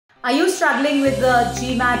Are you struggling with the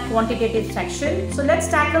GMAT quantitative section? So let's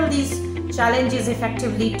tackle these challenges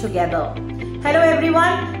effectively together. Hello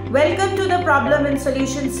everyone, welcome to the Problem and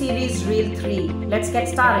Solution series Reel 3. Let's get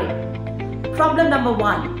started. Problem number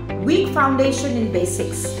 1, weak foundation in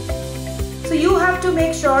basics. So you have to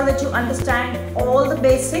make sure that you understand all the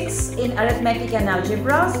basics in arithmetic and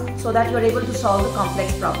algebra so that you are able to solve the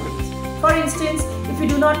complex problems. For instance, if you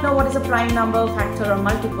do not know what is a prime number, factor or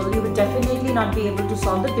multiple, you will definitely not be able to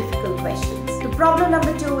solve the difficult questions. The problem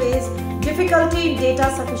number 2 is difficulty in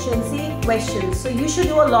data sufficiency questions. So you should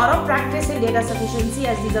do a lot of practice in data sufficiency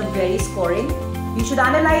as these are very scoring. You should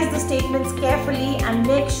analyze the statements carefully and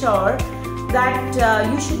make sure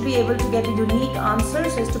that you should be able to get a unique answer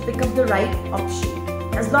so as to pick up the right option.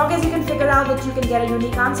 As long as you can figure out that you can get a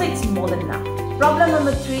unique answer, it's more than enough. Problem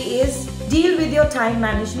number 3 is deal with your time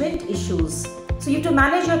management issues. So you have to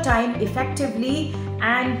manage your time effectively,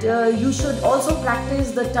 and you should also practice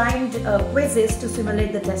the timed quizzes to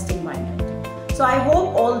simulate the test environment. So I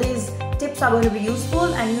hope all these tips are going to be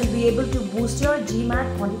useful and you will be able to boost your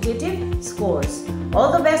GMAT quantitative scores.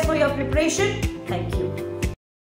 All the best for your preparation. Thank you.